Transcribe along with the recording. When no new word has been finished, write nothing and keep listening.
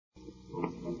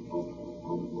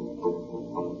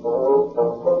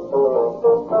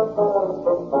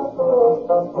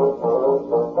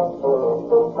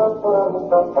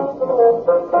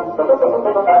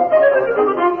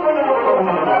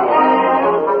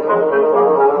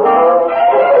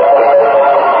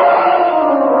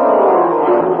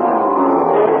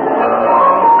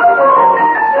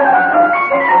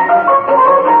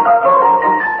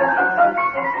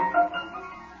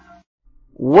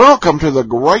Welcome to the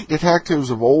Great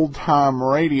Detectives of Old Time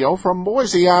Radio from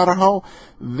Boise, Idaho.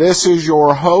 This is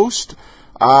your host,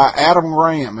 Adam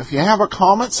Graham. If you have a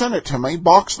comment, send it to me,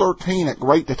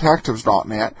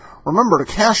 box13@greatdetectives.net. Remember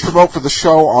to cast your vote for the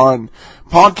show on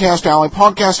Podcast Alley,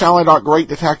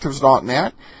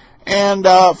 podcastalley.greatdetectives.net, and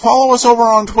follow us over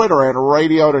on Twitter at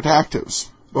Radio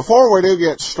Detectives. Before we do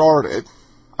get started,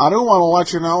 I do want to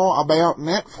let you know about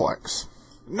Netflix.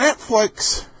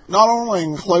 Netflix not only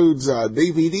includes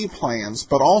DVD plans,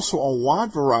 but also a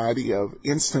wide variety of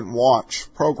instant watch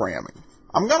programming.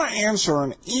 I'm going to answer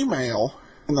an email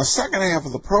in the second half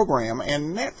of the program,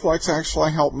 and Netflix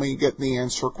actually helped me get the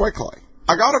answer quickly.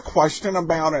 I got a question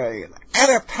about an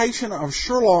adaptation of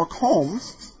Sherlock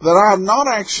Holmes that I have not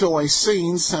actually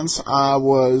seen since I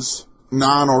was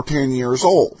 9 or 10 years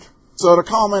old. So to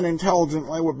comment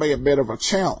intelligently would be a bit of a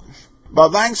challenge.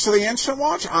 But thanks to the Instant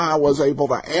Watch, I was able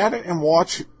to add it and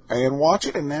watch it,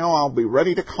 and now I'll be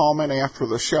ready to comment after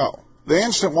the show. The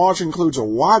Instant Watch includes a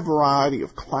wide variety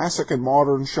of classic and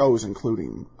modern shows,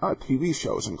 including TV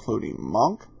shows, including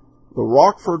Monk, The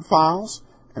Rockford Files,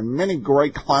 and many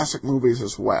great classic movies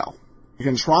as well. You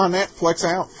can try Netflix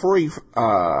out free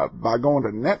by going to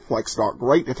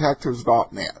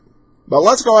netflix.greatdetectives.net. But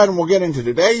let's go ahead and we'll get into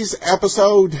today's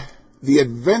episode, The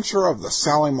Adventure of the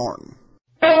Sally Martin.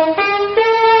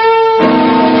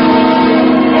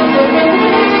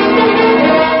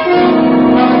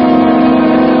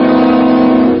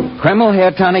 Kreml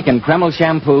Hair Tonic and Kreml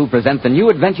Shampoo present the new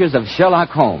adventures of Sherlock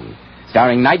Holmes,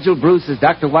 starring Nigel Bruce as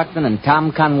Dr. Watson and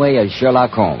Tom Conway as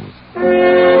Sherlock Holmes.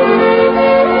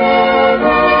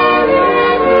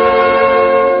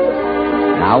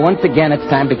 Now, once again, it's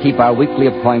time to keep our weekly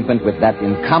appointment with that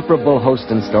incomparable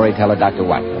host and storyteller, Dr.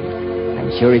 Watson.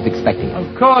 I'm sure he's expecting us.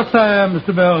 Of course I am,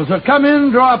 Mr. Bell. So come in,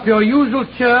 draw up your usual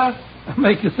chair, and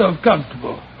make yourself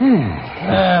comfortable.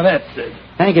 That's it.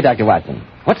 Thank you, Dr. Watson.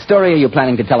 What story are you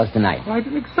planning to tell us tonight? Quite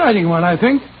an exciting one, I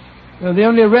think. The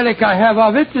only relic I have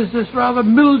of it is this rather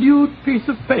mildewed piece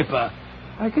of paper.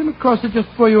 I came across it just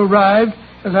before you arrived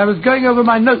as I was going over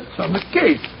my notes on the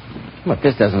case. Well,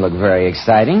 this doesn't look very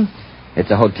exciting. It's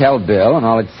a hotel bill, and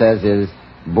all it says is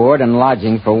board and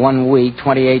lodging for 1 week,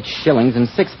 28 shillings and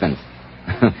 6 pence.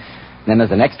 Then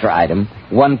there's an extra item,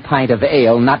 1 pint of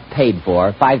ale not paid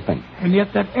for, 5 pence. And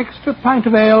yet that extra pint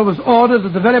of ale was ordered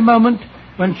at the very moment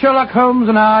when Sherlock Holmes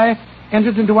and I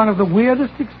entered into one of the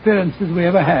weirdest experiences we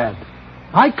ever had.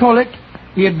 I call it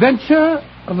The Adventure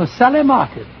of the Sally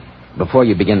Martin. Before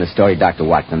you begin the story, Dr.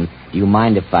 Watson, do you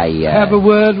mind if I... Have a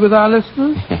word with our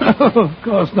listeners? Of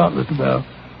course not, Mr. Bell.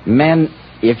 Men,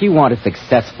 if you want a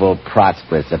successful,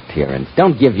 prosperous appearance,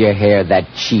 don't give your hair that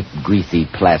cheap, greasy,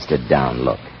 plastered-down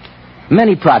look.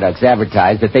 Many products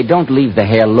advertise that they don't leave the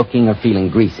hair looking or feeling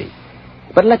greasy.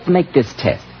 But let's make this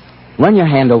test. Run your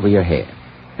hand over your hair.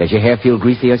 Does your hair feel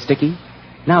greasy or sticky?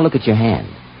 Now look at your hand.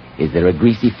 Is there a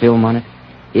greasy film on it?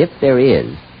 If there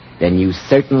is, then you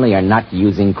certainly are not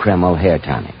using Kreml Hair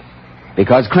Tonic.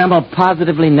 Because Kreml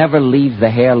positively never leaves the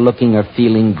hair looking or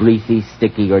feeling greasy,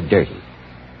 sticky, or dirty.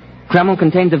 Kreml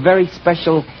contains a very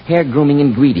special hair grooming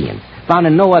ingredient found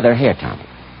in no other hair tonic.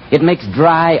 It makes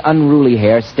dry, unruly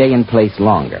hair stay in place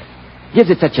longer. Gives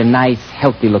it such a nice,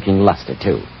 healthy-looking luster,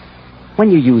 too. When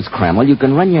you use Kreml, you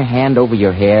can run your hand over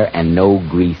your hair and no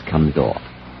grease comes off.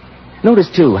 Notice,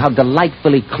 too, how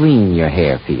delightfully clean your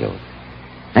hair feels.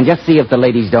 And just see if the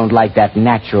ladies don't like that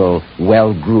natural,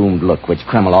 well-groomed look which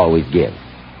Kreml always gives.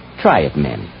 Try it,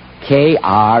 men.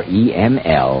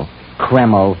 Kreml,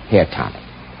 Kreml Hair Tonic.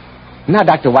 Now,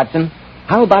 Dr. Watson,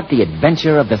 how about the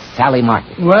adventure of the Sally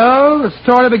Martin? Well, the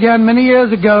story began many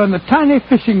years ago in the tiny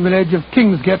fishing village of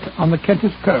Kingsgate on the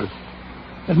Kentish coast.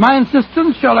 At my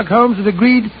insistence, Sherlock Holmes had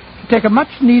agreed to take a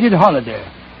much-needed holiday,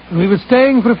 and we were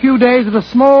staying for a few days at a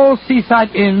small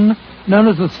seaside inn known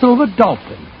as the Silver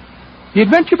Dolphin. The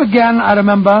adventure began, I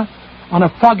remember, on a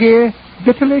foggy,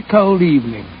 bitterly cold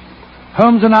evening.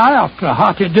 Holmes and I, after a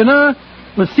hearty dinner,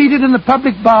 were seated in the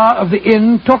public bar of the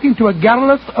inn talking to a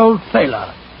garrulous old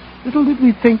sailor. Little did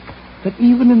we think that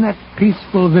even in that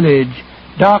peaceful village,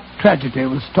 dark tragedy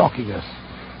was stalking us.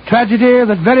 Tragedy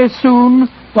that very soon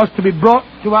was to be brought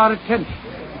to our attention.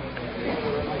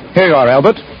 Here you are,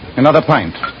 Albert. Another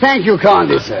pint. Thank you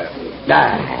kindly, sir.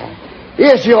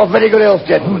 Yes, you're very good health, Oh,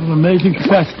 gentlemen. an amazing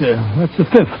capacity. That's the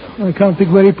fifth. I can't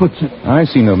think where he puts it. I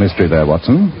see no mystery there,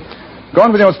 Watson. Go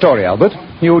on with your story, Albert.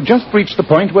 You just reached the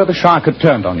point where the shark had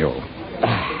turned on you.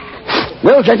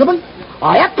 Well, gentlemen,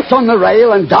 I acts on the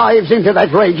rail and dives into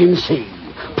that raging sea.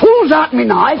 Pulls out me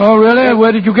knife. Oh, really?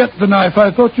 Where did you get the knife?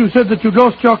 I thought you said that you'd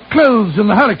lost your clothes in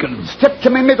the hurricane. Stepped to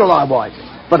me middle, I was.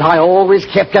 but I always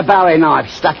kept a bowie knife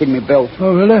stuck in my belt.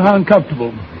 Oh, really? How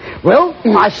uncomfortable. Well,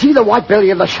 I see the white belly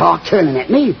of the shark turning at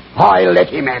me. I let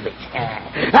him have it.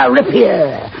 A rip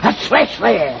here, a slash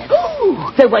there.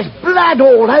 Ooh, there was blood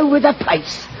all over the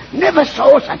place. Never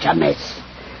saw such a mess.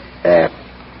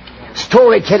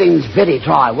 Storytelling's very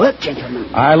dry work, gentlemen.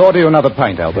 I'll order you another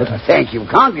pint, Albert. Thank you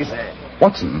kindly, sir.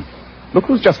 Watson, look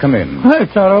who's just come in. Well,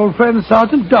 it's our old friend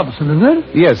Sergeant Dobson, isn't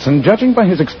it? Yes, and judging by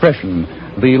his expression,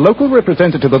 the local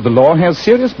representative of the law has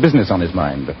serious business on his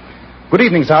mind. Good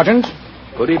evening, Sergeant.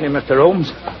 Good evening, Mr. Holmes.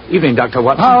 Evening, Dr.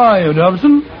 Watson. How are you,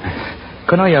 Dobson?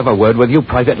 Can I have a word with you,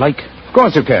 private-like? Of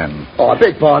course you can. Oh, I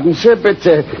beg pardon, sir, but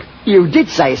you did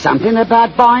say something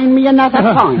about buying me another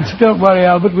pint. Don't worry,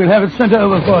 Albert. We'll have it sent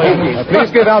over for you.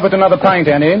 Please give Albert another pint,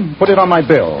 Annie. Put it on my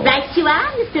bill. Right you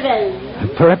are, Mr.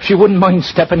 Holmes. Perhaps you wouldn't mind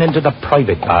stepping into the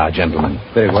private bar, gentlemen.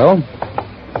 Very well.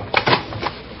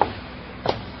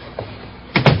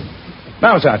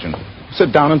 Now, Sergeant,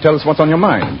 sit down and tell us what's on your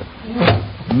mind.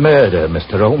 Murder,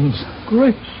 Mr. Holmes.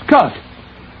 Great Scott.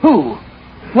 Who?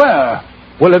 Where?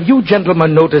 Well, have you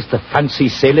gentlemen noticed the fancy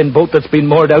sailing boat that's been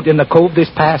moored out in the cove this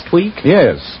past week?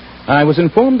 Yes. I was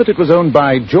informed that it was owned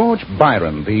by George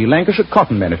Byron, the Lancashire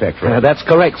cotton manufacturer. That's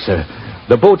correct, sir.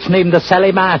 The boat's named the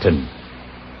Sally Martin.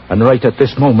 And right at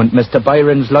this moment, Mr.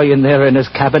 Byron's lying there in his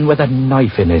cabin with a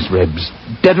knife in his ribs,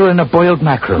 deader than a boiled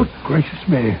mackerel. Good gracious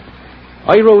me.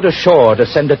 I rowed ashore to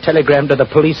send a telegram to the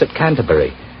police at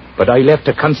Canterbury, but I left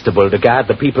a constable to guard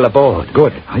the people aboard.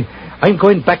 Good. I'm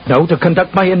going back now to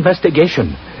conduct my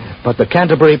investigation. But the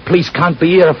Canterbury police can't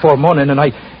be here for morning, and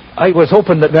I was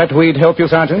hoping that we'd help you,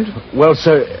 Sergeant? Well,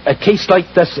 sir, a case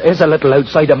like this is a little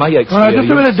outside of my experience. All right,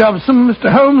 just a minute, Dobson.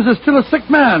 Mr. Holmes is still a sick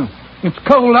man. It's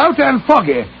cold out and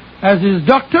foggy. As his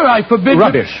doctor, I forbid...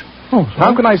 Rubbish. Oh,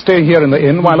 how can I stay here in the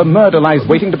inn while a murder lies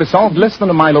waiting to be solved less than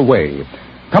a mile away?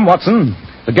 Come, Watson.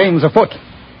 The game's afoot.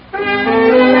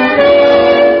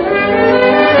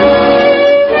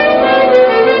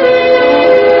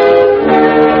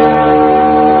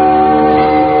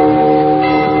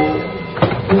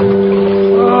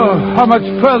 How much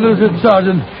further is it,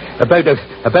 Sergeant?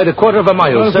 About a quarter of a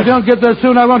mile, Well, sir. if we don't get there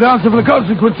soon, I won't answer for the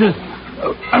consequences.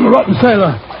 I'm a rotten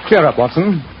sailor. Cheer up,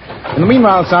 Watson. In the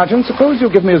meanwhile, Sergeant, suppose you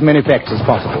give me as many facts as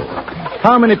possible.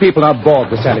 How many people are aboard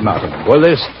the Sally Martin? Well,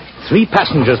 there's 3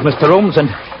 passengers, Mr. Holmes,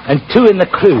 and 2 in the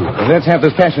crew. Well, let's have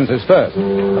the passengers first.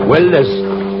 Well,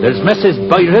 there's Mrs.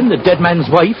 Byron, the dead man's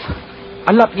wife.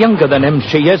 A lot younger than him,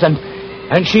 she is,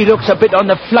 and she looks a bit on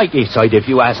the flighty side, if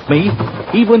you ask me,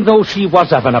 even though she was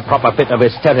having a proper bit of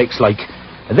hysterics, like.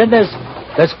 And then there's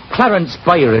Clarence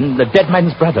Byron, the dead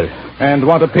man's brother. And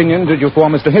what opinion did you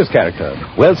form as to his character?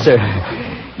 Well, sir,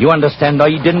 you understand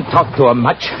I didn't talk to him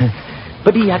much,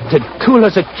 but he acted cool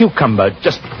as a cucumber,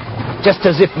 just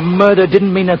as if murder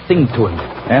didn't mean a thing to him.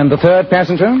 And the third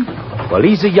passenger? Well,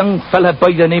 he's a young fella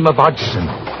by the name of Hodgson,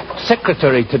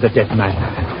 secretary to the dead man.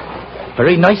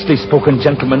 Very nicely spoken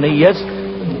gentleman he is,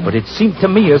 but it seemed to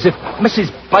me as if Mrs.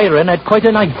 Byron had quite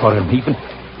an eye for him,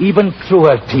 even through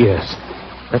her tears.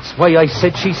 That's why I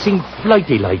said she seemed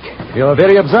flighty-like. You're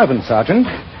very observant, Sergeant.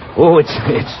 Oh,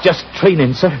 it's just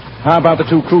training, sir. How about the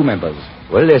 2 crew members?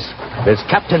 Well, there's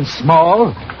Captain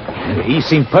Small. He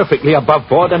seemed perfectly above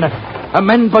board, and a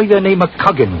man by the name of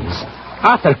Coggins.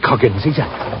 Arthur Coggins.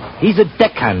 He's a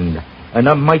deckhand, and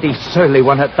a mighty surly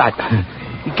one at that.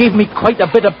 He gave me quite a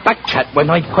bit of back chat when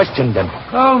I questioned him.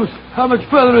 Holmes, how much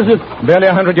further is it? Barely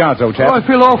 100 yards, old chap. Oh, I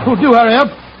feel awful. Do hurry up.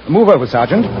 Move over,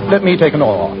 Sergeant. Let me take an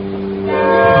oar.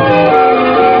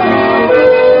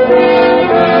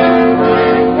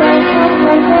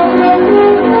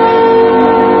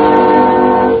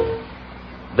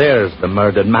 There's the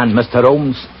murdered man, Mr.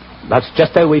 Holmes. That's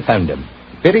just how we found him.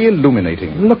 Very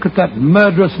illuminating. Look at that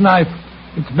murderous knife.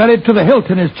 It's buried to the hilt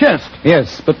in his chest.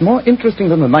 Yes, but more interesting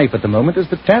than the knife at the moment is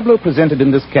the tableau presented in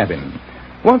this cabin.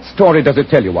 What story does it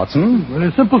tell you, Watson?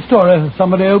 Very simple story.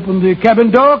 Somebody opened the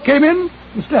cabin door, came in,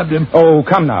 and stabbed him. Oh,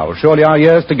 come now. Surely our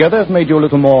years together have made you a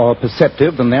little more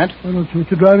perceptive than that. I don't see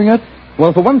what you're driving at.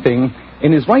 Well, for one thing,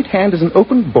 in his right hand is an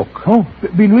open book. Oh,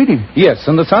 been reading? Yes,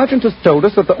 and the sergeant has told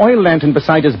us that the oil lantern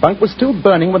beside his bunk was still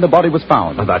burning when the body was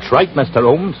found. Oh, that's right, Mr.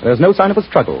 Holmes. There's no sign of a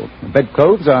struggle. The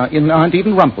bedclothes aren't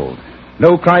even rumpled.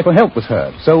 No cry for help was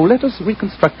heard. So let us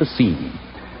reconstruct the scene.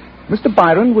 Mr.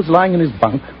 Byron was lying in his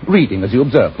bunk, reading, as you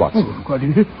observed, Watson. Oh, quite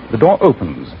easy. The door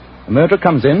opens. The murderer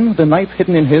comes in, the knife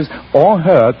hidden in his or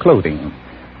her clothing.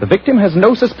 The victim has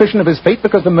no suspicion of his fate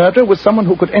because the murderer was someone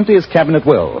who could enter his cabin at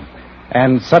will.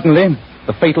 And suddenly,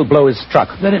 the fatal blow is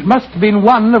struck. Then it must have been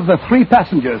one of the 3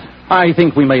 passengers. I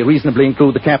think we may reasonably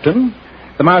include the captain.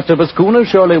 The master of a schooner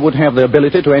surely would have the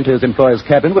ability to enter his employer's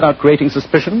cabin without creating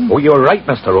suspicion. Oh, you're right,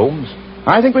 Mr. Holmes.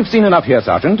 I think we've seen enough here,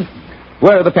 Sergeant.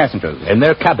 Where are the passengers? In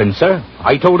their cabin, sir.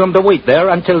 I told them to wait there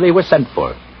until they were sent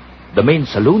for. The main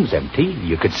saloon's empty.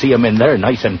 You could see them in there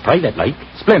nice and private-like.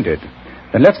 Splendid.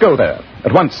 Then let's go there.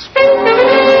 At once.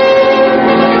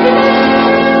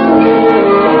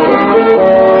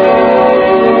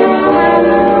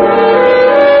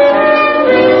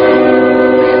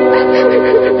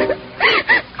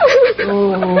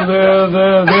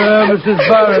 There, Mrs.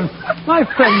 Byron. My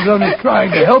friend's only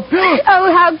trying to help you.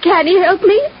 Oh, how can he help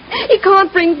me? He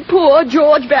can't bring poor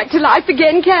George back to life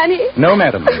again, can he? No,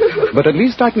 madam. But at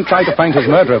least I can try to find his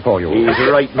murderer for you.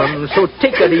 He's right, Mum. So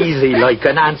take it easy, like,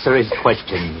 and answer his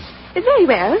questions. Very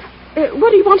well.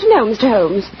 What do you want to know, Mr.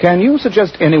 Holmes? Can you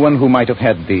suggest anyone who might have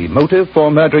had the motive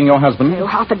for murdering your husband? Oh,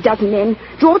 half a dozen men.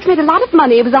 George made a lot of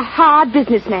money. He was a hard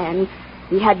businessman.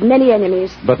 He had many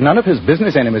enemies. But none of his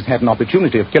business enemies had an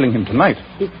opportunity of killing him tonight.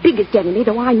 His biggest enemy,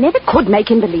 though I never could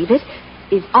make him believe it,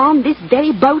 is on this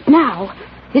very boat now.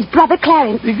 His brother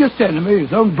Clarence. Biggest enemy,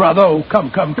 his own brother. Oh,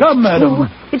 come, madam.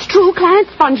 It's true. Clarence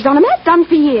sponged on him. Has done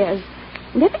for years.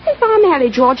 And ever since I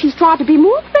married George, he's tried to be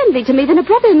more friendly to me than a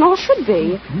brother-in-law should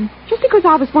be. Mm-hmm. Just because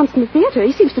I was once in the theatre,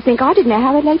 he seems to think I didn't know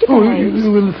how a lady behaves.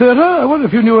 You in the theatre? I wonder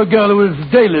if you knew a girl who was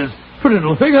Daly's pretty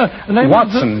little figure.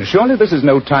 Watson, surely this is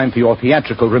no time for your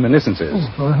theatrical reminiscences.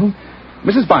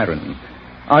 Mrs. Byron,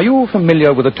 are you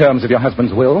familiar with the terms of your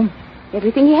husband's will?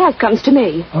 Everything he has comes to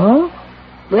me. Oh?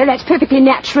 Well, that's perfectly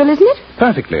natural, isn't it?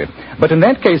 Perfectly. But in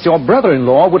that case, your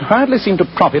brother-in-law would hardly seem to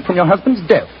profit from your husband's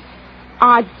death.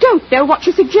 I don't know what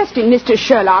you're suggesting, Mr.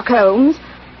 Sherlock Holmes.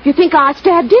 You think I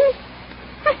stabbed him?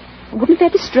 I wouldn't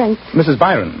have had the strength. Mrs.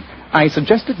 Byron, I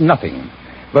suggested nothing.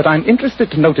 But I'm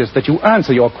interested to notice that you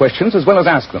answer your questions as well as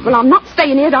ask them. Well, I'm not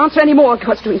staying here to answer any more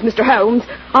questions, Mr. Holmes.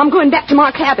 I'm going back to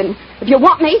my cabin. If you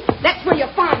want me, that's where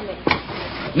you'll find me.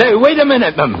 No, wait a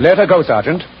minute, Mum. Let her go,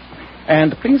 Sergeant.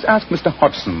 And please ask Mr.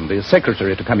 Hodgson, the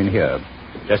secretary, to come in here.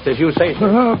 Just as you say,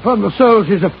 sir. Upon my soul,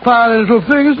 she's a fine little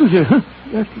thing, isn't she?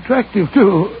 Just attractive,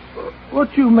 too. What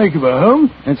do you make of her,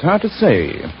 Holmes? It's hard to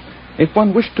say. If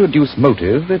one wished to deduce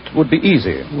motive, it would be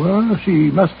easy. Well, she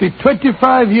must be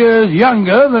 25 years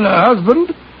younger than her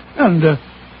husband, and the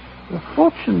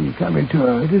fortune coming to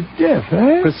her, it is death,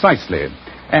 eh? Precisely.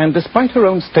 And despite her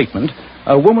own statement,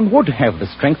 a woman would have the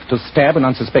strength to stab an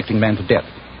unsuspecting man to death.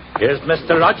 Here's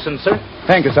Mr. Hodgson, sir.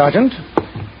 Thank you, Sergeant.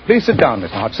 Please sit down,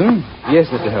 Mr. Hodgson. Yes,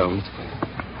 Mr. Holmes.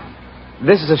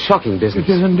 This is a shocking business.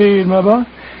 It is indeed, my boy.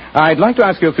 I'd like to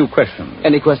ask you a few questions.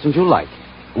 Any questions you like.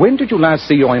 When did you last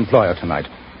see your employer tonight?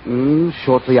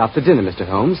 Shortly after dinner, Mr.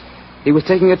 Holmes. He was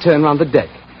taking a turn round the deck.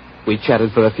 We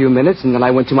chatted for a few minutes, and then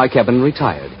I went to my cabin and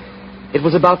retired. It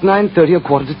was about 9:30 or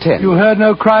 9:45. You heard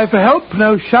no cry for help?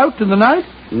 No shout in the night?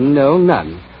 No,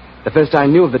 none. The first I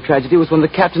knew of the tragedy was when the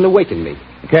captain awakened me.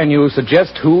 Can you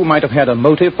suggest who might have had a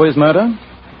motive for his murder?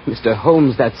 Mr.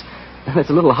 Holmes, that's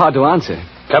a little hard to answer.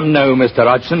 Come now, Mr.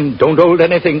 Hodgson. Don't hold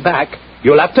anything back.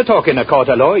 You'll have to talk in a court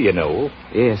of law, you know.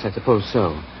 Yes, I suppose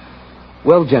so.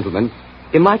 Well, gentlemen,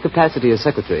 in my capacity as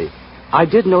secretary, I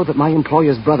did know that my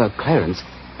employer's brother, Clarence,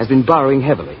 has been borrowing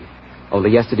heavily.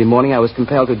 Only yesterday morning I was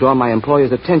compelled to draw my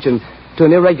employer's attention to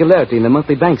an irregularity in the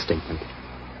monthly bank statement.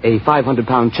 A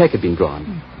 £500 check had been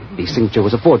drawn. The signature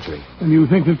was a forgery. And you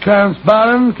think that Clarence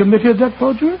Byron committed that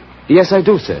forgery? Yes, I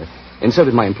do, sir. And so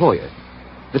did my employer.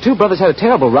 The two brothers had a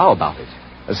terrible row about it.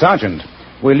 Sergeant,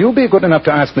 will you be good enough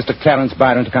to ask Mr. Clarence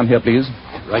Byron to come here, please?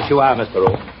 Right you are, Mr.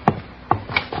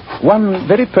 O. One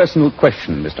very personal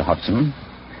question, Mr. Hodgson.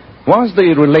 Was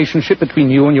the relationship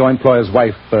between you and your employer's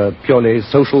wife a purely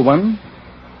social one?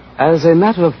 As a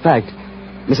matter of fact,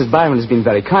 Mrs. Byron has been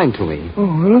very kind to me. Oh,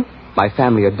 really? My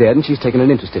family are dead, and she's taken an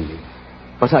interest in me.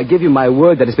 But I give you my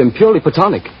word that it's been purely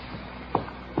platonic.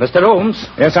 Mr. Holmes?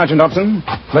 Yes, Sergeant Hobson?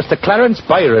 Mr. Clarence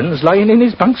Byron's lying in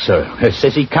his bunk, sir. He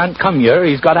says he can't come here.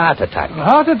 He's got a heart attack. A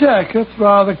heart attack? That's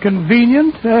rather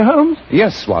convenient, eh, Holmes?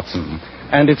 Yes, Watson.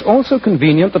 And it's also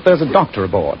convenient that there's a doctor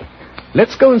aboard.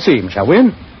 Let's go and see him, shall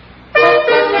we?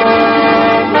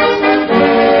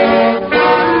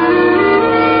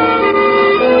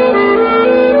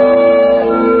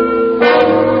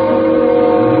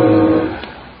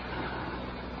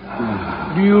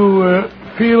 Do you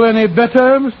feel any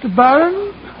better, Mr.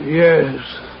 Byron? Yes.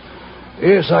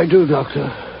 Yes, I do, Doctor.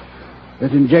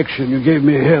 That injection you gave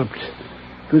me helped.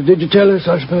 It was digitalis,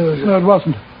 I suppose. No, it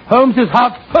wasn't. Holmes'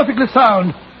 heart's perfectly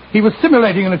sound. He was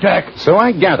simulating an attack. So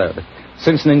I gathered.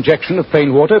 Since an injection of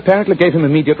plain water apparently gave him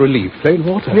immediate relief. Plain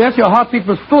water? Yes, your heartbeat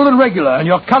was full and regular, and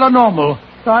your color normal.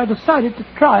 So I decided to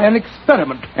try an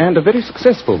experiment. And a very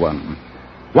successful one.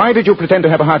 Why did you pretend to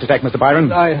have a heart attack, Mr. Byron?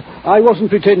 I wasn't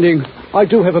pretending. I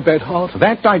do have a bad heart.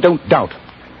 That I don't doubt.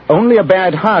 Only a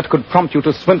bad heart could prompt you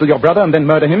to swindle your brother and then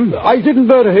murder him. I didn't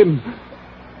murder him.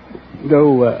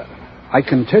 Though, I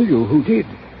can tell you who did.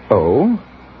 Oh?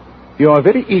 You are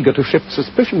very eager to shift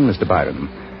suspicion, Mr. Byron.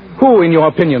 Who, in your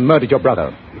opinion, murdered your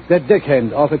brother? That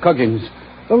deckhand, Arthur Coggins.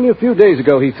 Only a few days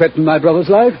ago he threatened my brother's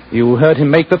life. You heard him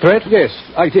make the threat? Yes,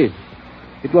 I did.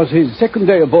 It was his second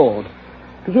day aboard.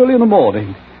 It was early in the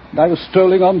morning, and I was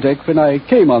strolling on deck when I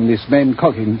came on this man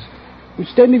Coggins, who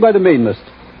was standing by the mainmast,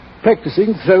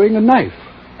 practicing throwing a knife.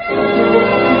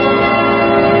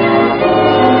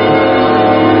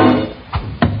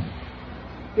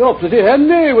 You're pretty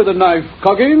handy with a knife,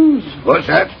 Coggins. What's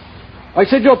that? I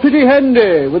said you're pretty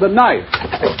handy with a knife.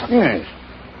 Yes,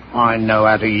 I know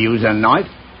how to use a knife.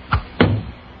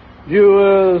 Do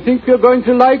you think you're going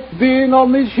to like being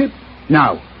on this ship?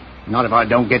 No, not if I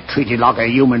don't get treated like a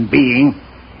human being.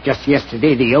 Just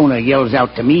yesterday the owner yells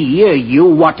out to me, "Here, you,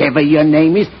 whatever your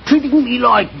name is, treating me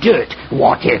like dirt,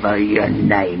 whatever your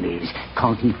name is.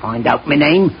 Can't he find out my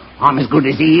name? I'm as good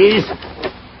as he is."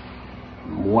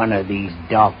 One of these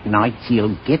dark nights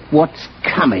he'll get what's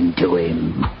coming to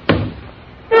him.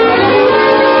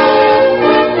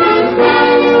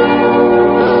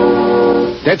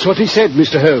 That's what he said,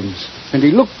 Mr. Holmes. And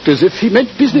he looked as if he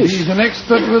meant business. He's an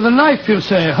expert with a knife, you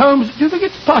say. Holmes, do you think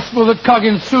it's possible that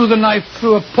Coggins threw the knife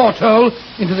through a porthole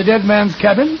into the dead man's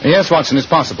cabin? Yes, Watson, it's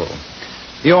possible.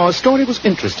 Your story was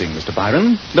interesting, Mr.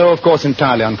 Byron, though, of course,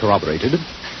 entirely uncorroborated.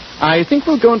 I think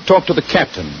we'll go and talk to the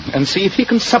captain and see if he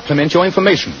can supplement your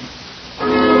information.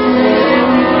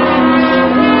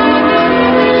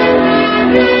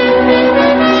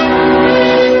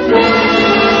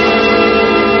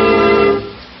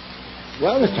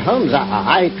 Well, Mr. Holmes,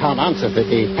 I can't answer for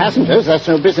the passengers. That's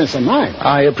no business of mine.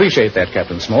 I appreciate that,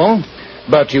 Captain Small,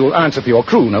 but you'll answer for your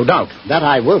crew, no doubt. That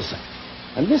I will, sir.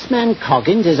 And this man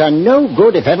Coggins is a no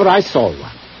good if ever I saw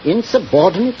one.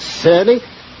 Insubordinate, surly,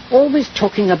 always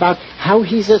talking about how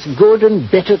he's as good and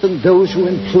better than those who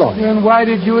employ him. Then why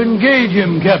did you engage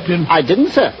him, Captain? I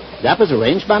didn't, sir. That was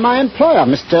arranged by my employer,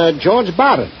 Mr. George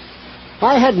Byron. If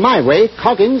I had my way,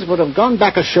 Coggins would have gone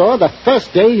back ashore the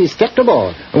first day he stepped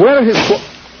aboard. Where are his...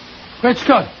 Great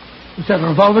Scott! Was that a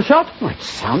revolver shot? Oh, it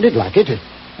sounded like it,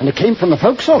 and it came from the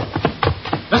forecastle.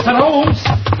 Mr. Holmes!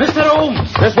 Mr.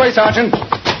 Holmes! This way, Sergeant.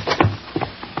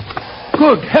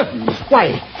 Good heavens!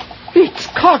 Why, it's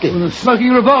Coggins. With a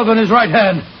smoking revolver in his right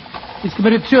hand. He's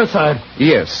committed suicide.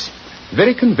 Yes.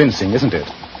 Very convincing, isn't it?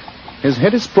 His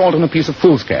head is sprawled on a piece of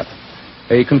foolscap.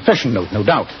 A confession note, no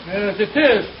doubt. Yes, it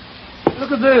is.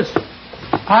 Look at this.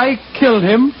 I killed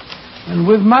him, and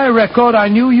with my record I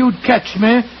knew you'd catch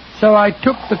me, so I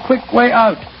took the quick way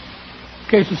out.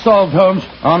 Case is solved, Holmes.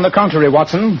 On the contrary,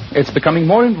 Watson, it's becoming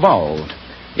more involved.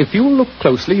 If you look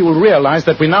closely, you will realize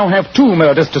that we now have 2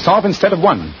 murders to solve instead of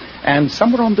 1. And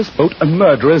somewhere on this boat, a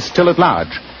murderer is still at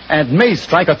large, and may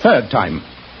strike a 3rd time.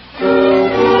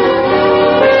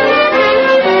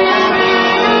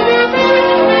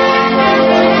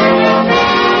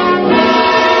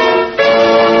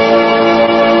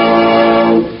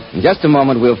 In just a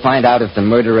moment, we'll find out if the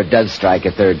murderer does strike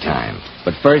a 3rd time.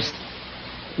 But first,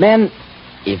 men,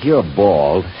 if you're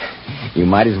bald, you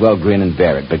might as well grin and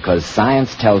bear it, because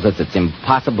science tells us it's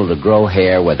impossible to grow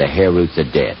hair where the hair roots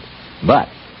are dead. But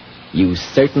you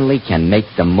certainly can make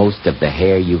the most of the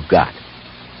hair you've got.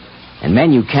 And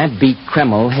men, you can't beat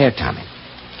Kreml hair tonic.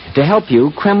 To help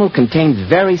you, Kreml contains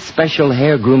very special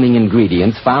hair grooming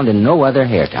ingredients found in no other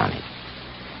hair tonic.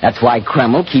 That's why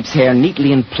Kreml keeps hair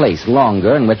neatly in place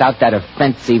longer and without that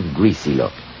offensive, greasy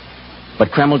look. But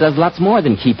Kreml does lots more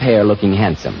than keep hair looking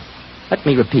handsome. Let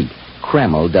me repeat,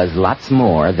 Kreml does lots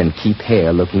more than keep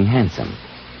hair looking handsome.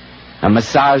 A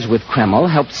massage with Kreml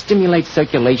helps stimulate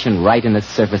circulation right in the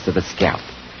surface of the scalp.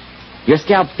 Your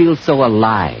scalp feels so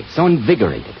alive, so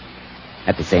invigorated.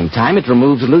 At the same time, it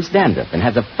removes loose dandruff and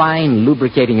has a fine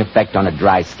lubricating effect on a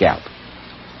dry scalp.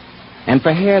 And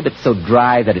for hair that's so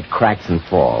dry that it cracks and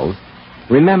falls,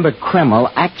 remember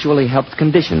Kreml actually helps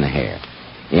condition the hair,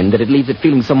 in that it leaves it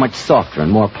feeling so much softer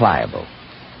and more pliable.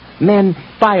 Men,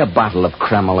 buy a bottle of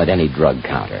Kreml at any drug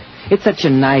counter. It's such a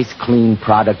nice, clean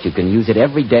product you can use it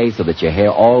every day so that your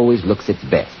hair always looks its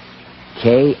best.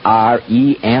 Kreml.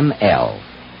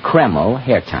 Kreml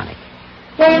Hair Tonic.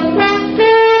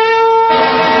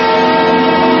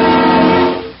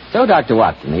 So, Dr.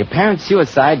 Watson, the apparent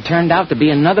suicide turned out to be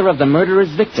another of the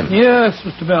murderer's victims. Yes,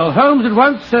 Mr. Bell. Holmes at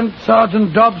once sent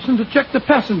Sergeant Dobson to check the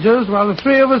passengers while the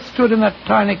 3 of us stood in that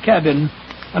tiny cabin,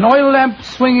 an oil lamp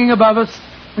swinging above us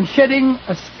and shedding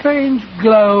a strange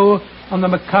glow on the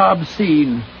macabre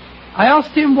scene. I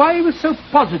asked him why he was so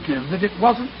positive that it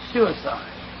wasn't suicide.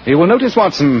 You will notice,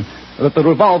 Watson, that the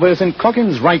revolver is in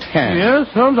Coggins' right hand. Yes,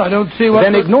 Holmes, I don't see what...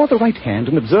 Then ignore the right hand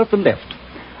and observe the left.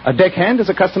 A deckhand is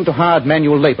accustomed to hard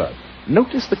manual labor.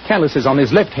 Notice the calluses on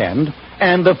his left hand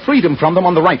and the freedom from them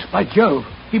on the right. By Jove,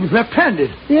 he was left-handed.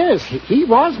 Yes, he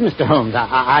was, Mr. Holmes.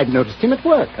 I've noticed him at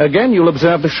work. Again, you'll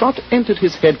observe the shot entered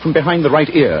his head from behind the right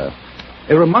ear.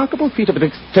 A remarkable feat of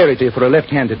dexterity for a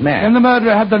left-handed man. And the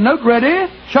murderer had the note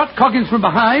ready, shot Coggins from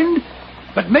behind,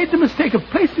 but made the mistake of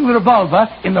placing the revolver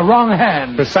in the wrong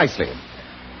hand. Precisely.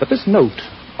 But this note,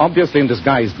 obviously in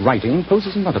disguised writing,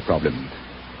 poses another problem.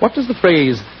 What does the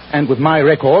phrase, "and with my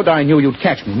record, I knew you'd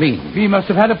catch me," mean? He must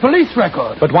have had a police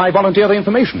record. But why volunteer the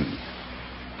information?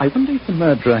 I wonder if the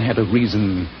murderer had a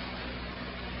reason...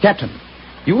 Captain,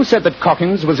 you said that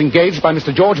Coggins was engaged by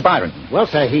Mr. George Byron. Well,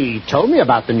 sir, he told me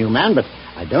about the new man, but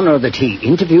I don't know that he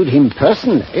interviewed him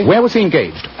personally. Where was he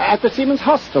engaged? At the Seamen's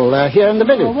Hostel here in the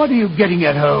village. Oh, what are you getting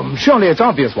at, Holmes? Surely it's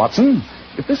obvious, Watson.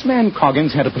 If this man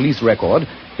Coggins had a police record,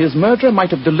 his murderer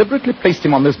might have deliberately placed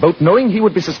him on this boat knowing he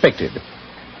would be suspected.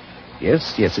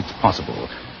 Yes, it's possible.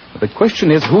 But the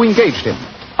question is, who engaged him?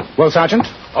 Well, Sergeant?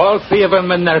 All three of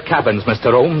them in their cabins,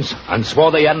 Mr. Holmes, and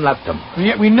swore they hadn't left them. And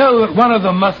yet we know that one of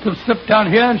them must have slipped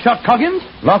down here and shot Coggins.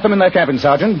 Lock them in their cabins,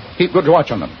 Sergeant. Keep good watch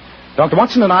on them. Dr.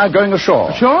 Watson and I are going ashore.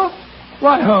 Ashore?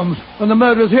 Why, Holmes, when the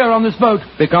murderer's here on this boat?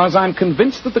 Because I'm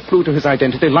convinced that the clue to his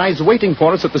identity lies waiting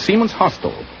for us at the Seamen's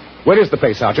Hostel. Where is the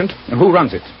place, Sergeant? And who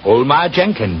runs it? Old Ma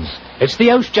Jenkins. It's the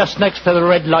house just next to the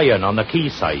Red Lion on the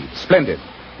quayside. Splendid.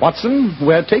 Watson,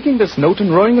 we're taking this note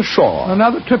and rowing ashore.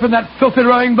 Another trip in that filthy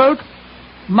rowing boat?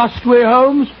 Must we,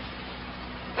 Holmes?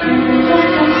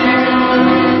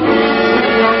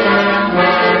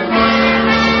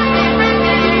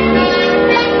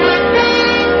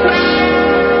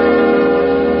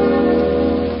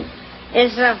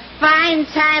 It's a fine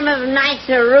time of night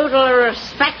to rootle a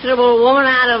respectable woman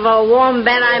out of a warm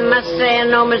bed, I must say, and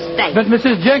no mistake. But,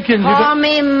 Mrs. Jenkins... Call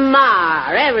me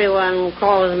Ma. Everyone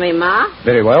calls me Ma.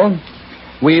 Very well.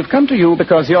 We've come to you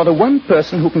because you're the one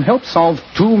person who can help solve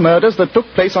 2 murders that took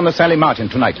place on the Sally Martin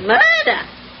tonight. Murder?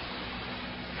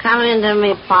 Come into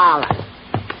me parlor.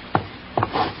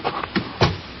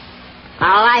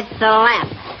 I'll light the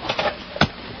lamp.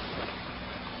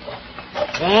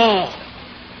 There.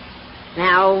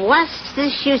 Now, what's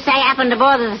this you say happened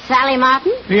aboard the Sally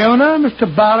Martin? The owner, Mr.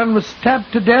 Byron, was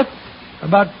stabbed to death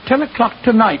about 10 o'clock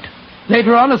tonight.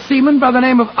 Later on, a seaman by the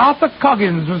name of Arthur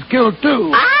Coggins was killed,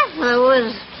 too. Arthur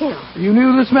was killed? You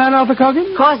knew this man, Arthur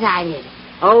Coggins? Of course I did.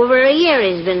 Over a year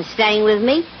he's been staying with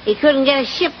me. He couldn't get a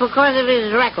ship because of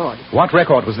his record. What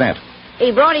record was that?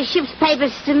 He brought his ship's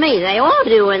papers to me. They all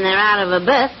do when they're out of a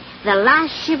berth. The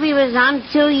last ship he was on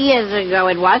 2 years ago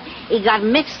it was, he got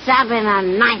mixed up in a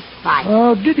knife fight.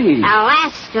 Oh, did he?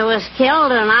 Alaska was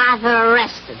killed and Arthur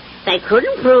arrested. They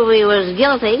couldn't prove he was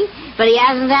guilty, but he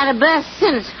hasn't had a berth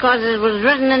since because it was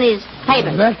written in his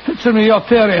papers. That fits in with your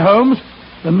theory, Holmes.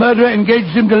 The murderer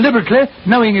engaged him deliberately,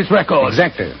 knowing his record.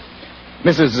 Exactly.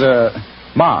 Mrs.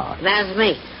 Ma. That's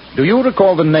me. Do you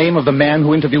recall the name of the man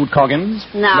who interviewed Coggins?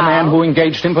 No. The man who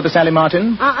engaged him for the Sally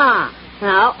Martin?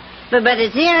 No. But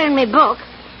it's here in my book.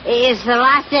 It's the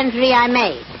last entry I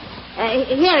made.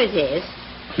 Here it is.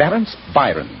 Clarence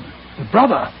Byron. The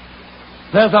brother.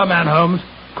 There's our man, Holmes.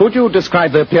 Could you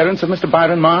describe the appearance of Mr.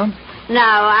 Byron, Ma? No,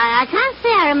 I can't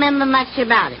say I remember much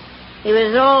about him. He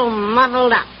was all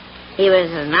muddled up. He was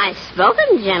a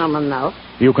nice-spoken gentleman, though.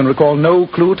 You can recall no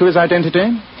clue to his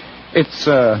identity? It's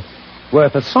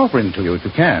worth a sovereign to you if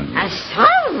you can. A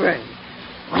sovereign?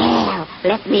 Well,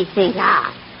 let me think.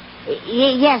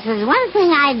 Yes, there's one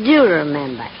thing I do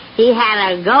remember. He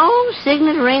had a gold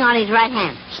signet ring on his right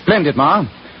hand. Splendid, Ma.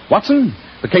 Watson,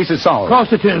 the case is solved. Of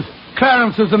course it is.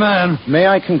 Clarence is the man. May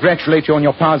I congratulate you on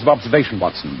your powers of observation,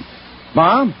 Watson.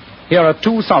 Ma, here are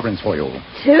 2 sovereigns for you.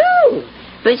 2?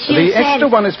 But the extra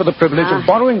one is for the privilege of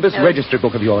borrowing this registry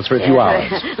book of yours for a few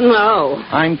hours. No.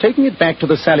 I'm taking it back to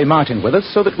the Sally Martin with us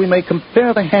so that we may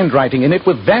compare the handwriting in it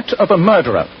with that of a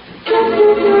murderer.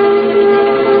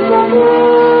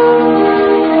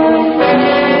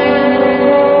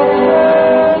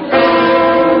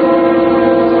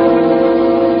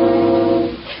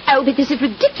 Oh, but this is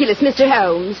ridiculous, Mr.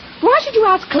 Holmes. Why should you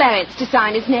ask Clarence to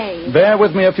sign his name? Bear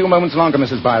with me a few moments longer,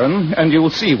 Mrs. Byron, and you'll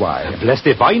see why. Blessed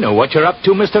if I know what you're up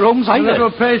to, Mr. Holmes, A either.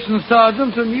 little patience,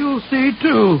 Sergeant, and you'll see,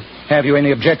 too. Have you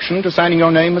any objection to signing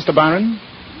your name, Mr. Byron?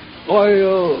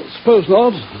 I suppose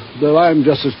not, though I'm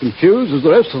just as confused as the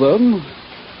rest of them.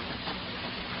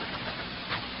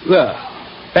 There.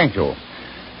 Thank you.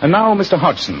 And now, Mr.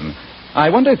 Hodgson, I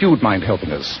wonder if you'd mind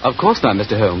helping us. Of course not,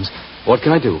 Mr. Holmes. What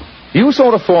can I do? You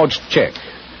saw a forged check.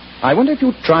 I wonder if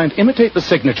you'd try and imitate the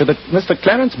signature that Mr.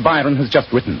 Clarence Byron has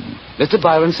just written. Mr.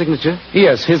 Byron's signature?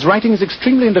 Yes, his writing is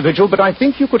extremely individual, but I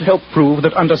think you could help prove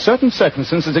that under certain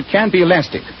circumstances it can be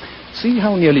elastic. See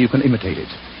how nearly you can imitate it.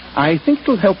 I think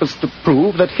it'll help us to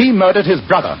prove that he murdered his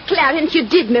brother. Clarence, you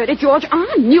did murder George.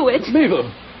 I knew it.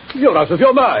 Mabel, you're out of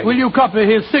your mind. Will you copy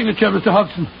his signature, Mr.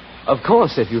 Hodgson? Of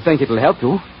course, if you think it'll help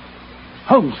you.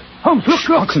 Holmes, look.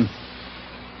 Hodgson.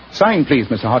 Sign, please,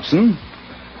 Mr. Hodgson.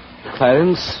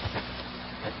 Clarence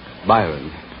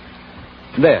Byron.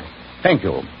 There. Thank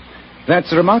you.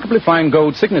 That's a remarkably fine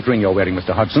gold signet ring you're wearing,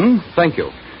 Mr. Hodgson. Thank you.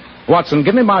 Watson,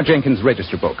 give me Ma Jenkins'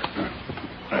 register book.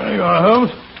 There you are,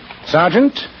 Holmes.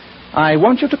 Sergeant, I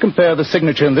want you to compare the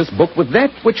signature in this book with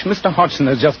that which Mr. Hodgson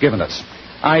has just given us.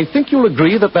 I think you'll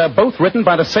agree that they're both written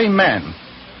by the same man.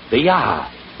 They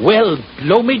are. Well,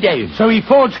 blow me down. So he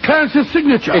forged Clarence's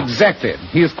signature. Exactly.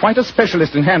 He is quite a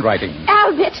specialist in handwriting.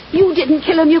 Albert, you didn't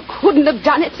kill him. You couldn't have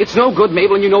done it. It's no good,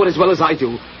 Mabel, and you know it as well as I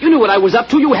do. You knew what I was up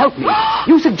to. You helped me.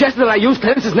 You suggested that I use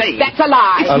Clarence's name. That's a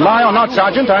lie. A lie or not,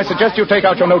 Sergeant, I suggest you take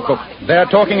out your notebook. They're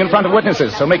talking in front of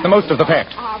witnesses, so make the most of the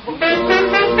fact.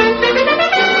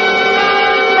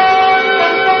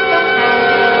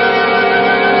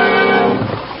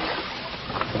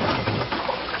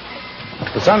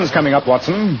 The sun's coming up,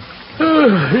 Watson.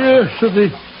 Yes,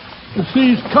 the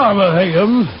sea's calmer,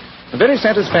 Holmes. A very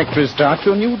satisfactory start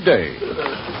to a new day.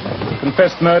 The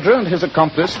confessed murderer and his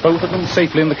accomplice, both of them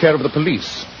safely in the care of the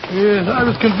police. Yes, I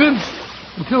was convinced,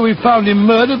 until we found him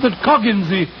murdered, that Coggins,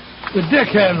 the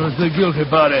deckhand, was the guilty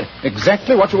party.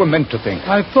 Exactly what you were meant to think.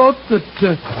 I thought that,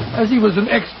 as he was an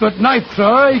expert knife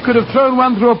thrower, he could have thrown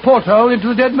one through a porthole into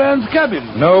the dead man's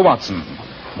cabin. No, Watson.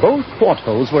 Both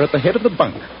portholes were at the head of the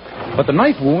bunk. But the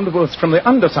knife wound was from the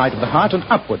underside of the heart and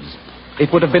upwards.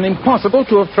 It would have been impossible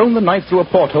to have thrown the knife through a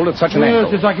porthole at such an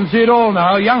angle. Yes, I can see it all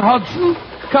now. Young Hodgson,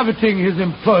 coveting his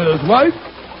employer's wife,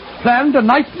 planned a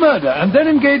knife murder and then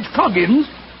engaged Coggins,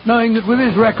 knowing that with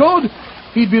his record,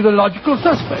 he'd be the logical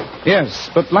suspect. Yes,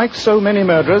 but like so many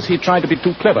murderers, he tried to be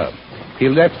too clever. He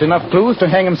left enough clues to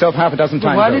hang himself half a dozen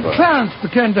times Why over. did Clarence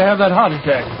pretend to have that heart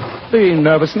attack? The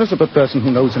nervousness of a person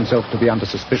who knows himself to be under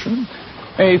suspicion.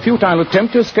 A futile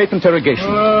attempt to escape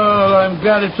interrogation. Well, I'm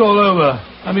glad it's all over.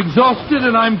 I'm exhausted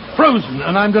and I'm frozen,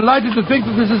 and I'm delighted to think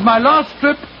that this is my last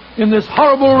trip in this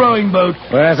horrible rowing boat.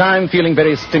 Whereas I'm feeling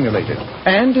very stimulated,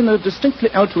 and in a distinctly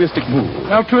altruistic mood.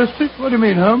 Altruistic? What do you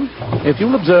mean, Holmes? If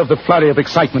you'll observe the flurry of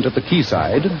excitement at the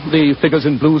quayside, the figures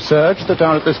in blue serge that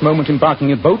are at this moment embarking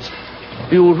in boats,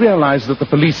 you'll realize that the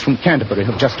police from Canterbury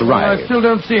have just arrived. I still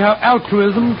don't see how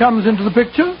altruism comes into the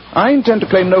picture. I intend to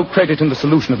claim no credit in the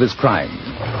solution of this crime.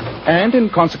 And in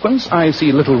consequence, I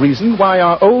see little reason why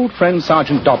our old friend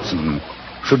Sergeant Dobson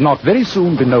should not very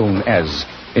soon be known as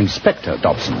Inspector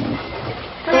Dobson.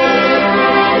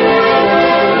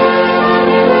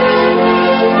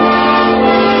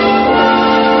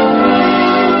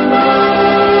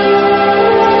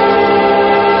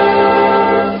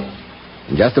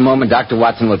 In just a moment, Dr.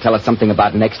 Watson will tell us something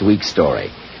about next week's story.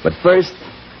 But first,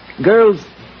 girls,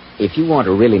 if you want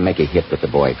to really make a hit with the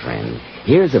boyfriend,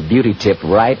 here's a beauty tip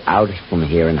right out from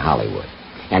here in Hollywood,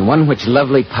 and one which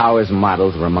Lovely Powers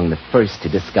models were among the first to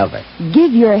discover.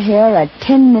 Give your hair a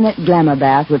 10-minute glamour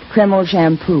bath with Kreml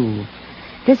shampoo.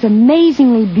 This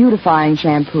amazingly beautifying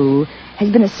shampoo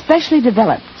has been especially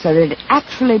developed so that it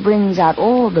actually brings out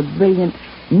all the brilliant,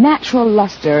 natural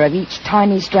luster of each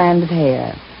tiny strand of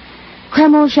hair.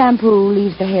 Kreml shampoo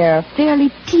leaves the hair fairly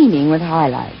teeming with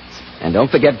highlights. And don't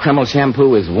forget, Kreml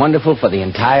shampoo is wonderful for the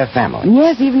entire family. And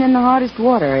yes, even in the hardest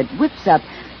water, it whips up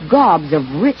gobs of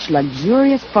rich,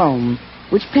 luxurious foam,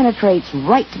 which penetrates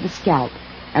right to the scalp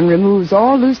and removes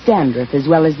all loose dandruff as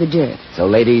well as the dirt. So,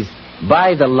 ladies,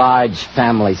 buy the large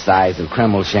family size of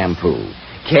Kreml shampoo.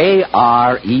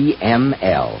 Kreml.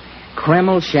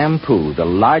 Kreml shampoo, the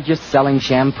largest selling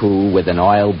shampoo with an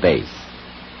oil base.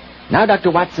 Now,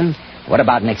 Dr. Watson, what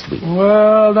about next week?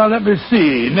 Well, now let me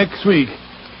see. Next week,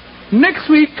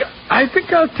 I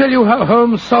think I'll tell you how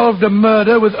Holmes solved a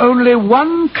murder with only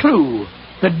one clue: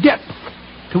 the depth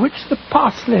to which the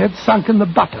parsley had sunk in the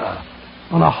butter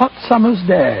on a hot summer's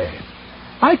day.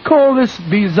 I call this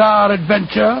bizarre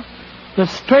adventure The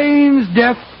Strange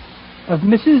Death of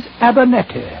Mrs.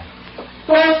 Abernethy.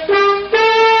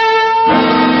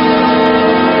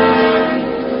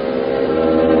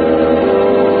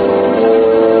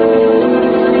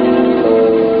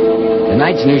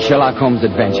 Tonight's new Sherlock Holmes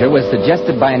adventure was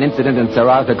suggested by an incident in Sir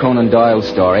Arthur Conan Doyle's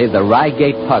story, The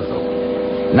Reigate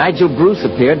Puzzle. Nigel Bruce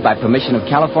appeared by permission of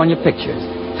California Pictures.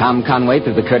 Tom Conway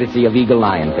through the courtesy of Eagle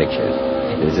Lion Pictures.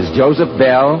 This is Joseph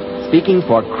Bell speaking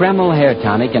for Kreml Hair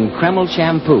Tonic and Kreml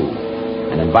Shampoo.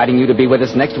 and inviting you to be with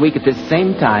us next week at this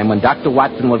same time when Dr.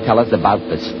 Watson will tell us about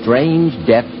the strange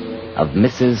death of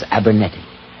Mrs. Abernethy.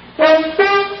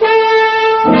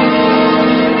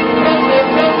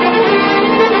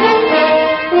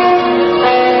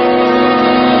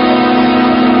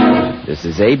 This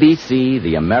is ABC,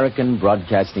 the American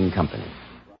Broadcasting Company.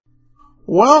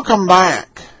 Welcome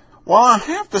back. Well, I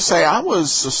have to say I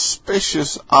was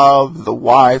suspicious of the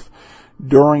wife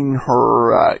during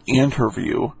her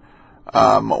interview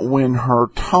when her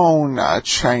tone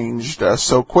changed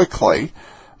so quickly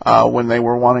when they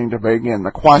were wanting to begin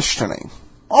the questioning.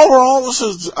 Overall, this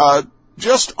is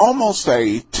just almost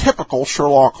a typical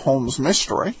Sherlock Holmes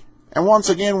mystery. And once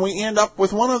again, we end up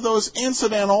with one of those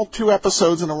incidental 2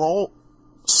 episodes in a row,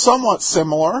 somewhat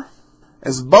similar,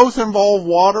 as both involve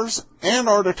Waters and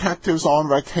our detectives on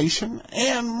vacation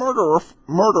and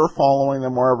murder following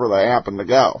them wherever they happen to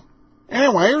go.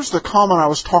 Anyway, here's the comment I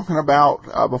was talking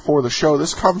about before the show.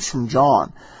 This comes from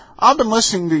John. I've been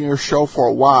listening to your show for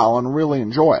a while and really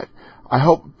enjoy it. I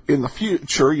hope in the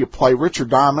future you play Richard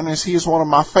Diamond, as he is one of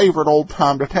my favorite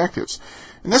old-time detectives.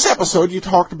 In this episode, you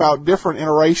talked about different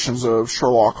iterations of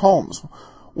Sherlock Holmes.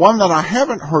 One that I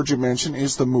haven't heard you mention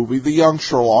is the movie The Young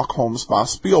Sherlock Holmes by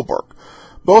Spielberg.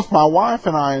 Both my wife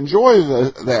and I enjoy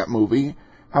that movie,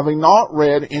 having not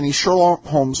read any Sherlock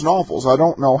Holmes novels. I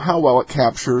don't know how well it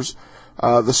captures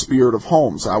the spirit of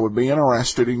Holmes. I would be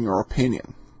interested in your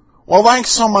opinion. Well, thanks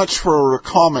so much for the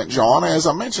comment, John. As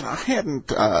I mentioned, I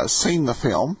hadn't seen the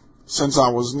film since I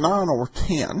was 9 or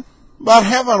 10, but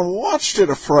having watched it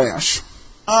afresh,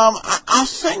 I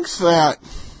think that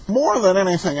more than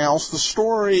anything else, the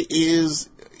story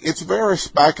it's very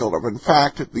speculative. In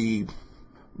fact,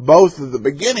 both at the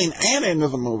beginning and end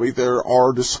of the movie, there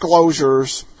are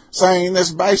disclosures saying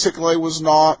this basically was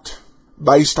not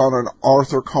based on an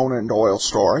Arthur Conan Doyle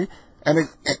story, and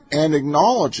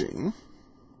acknowledging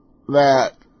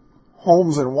that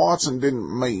Holmes and Watson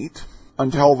didn't meet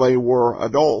until they were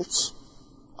adults,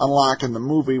 unlike in the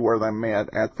movie where they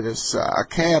met at this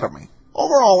academy.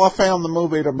 Overall, I found the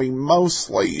movie to be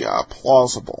mostly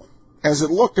plausible, as it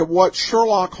looked at what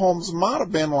Sherlock Holmes might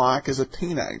have been like as a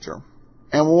teenager,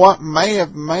 and what may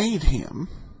have made him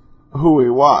who he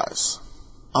was.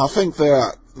 I think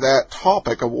that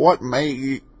topic of what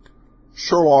made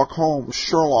Sherlock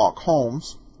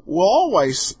Holmes will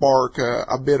always spark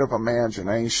a bit of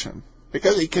imagination,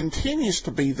 because he continues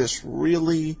to be this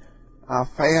really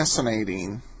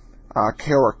fascinating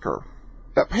character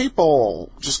that people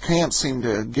just can't seem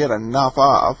to get enough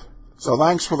of. So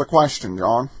thanks for the question,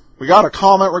 John. We got a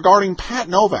comment regarding Pat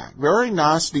Novak. Very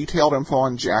nice detailed info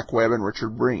on Jack Webb and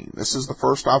Richard Breen. This is the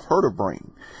first I've heard of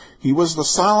Breen. He was the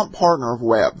silent partner of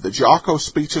Webb. The Jocko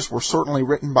speeches were certainly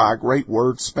written by a great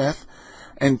wordsmith,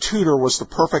 and Tudor was the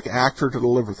perfect actor to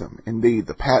deliver them. Indeed,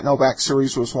 the Pat Novak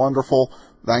series was wonderful.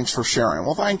 Thanks for sharing.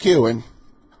 Well, thank you. And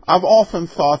I've often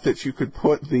thought that you could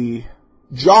put the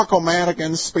Jocko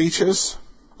Madigan speeches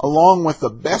along with the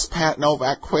best Pat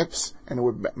Novak quips, and it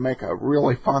would make a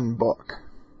really fun book.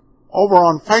 Over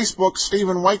on Facebook,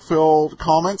 Stephen Wakefield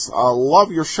comments, I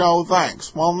love your show,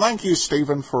 thanks. Well, thank you,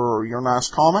 Stephen, for your nice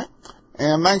comment.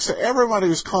 And thanks to everybody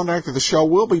who's contacted the show.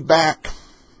 We'll be back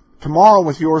tomorrow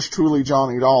with yours truly,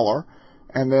 Johnny Dollar.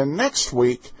 And then next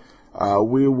week,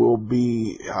 we will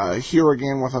be here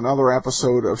again with another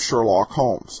episode of Sherlock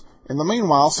Holmes. In the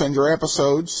meanwhile, send your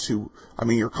comments to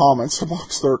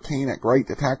box13 at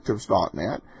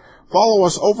greatdetectives.net. Follow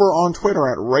us over on Twitter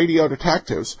at Radio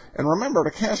Detectives. And remember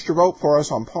to cast your vote for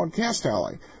us on Podcast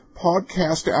Alley,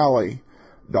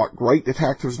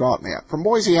 podcastalley.greatdetectives.net. From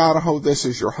Boise, Idaho, this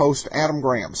is your host, Adam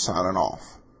Graham, signing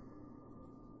off.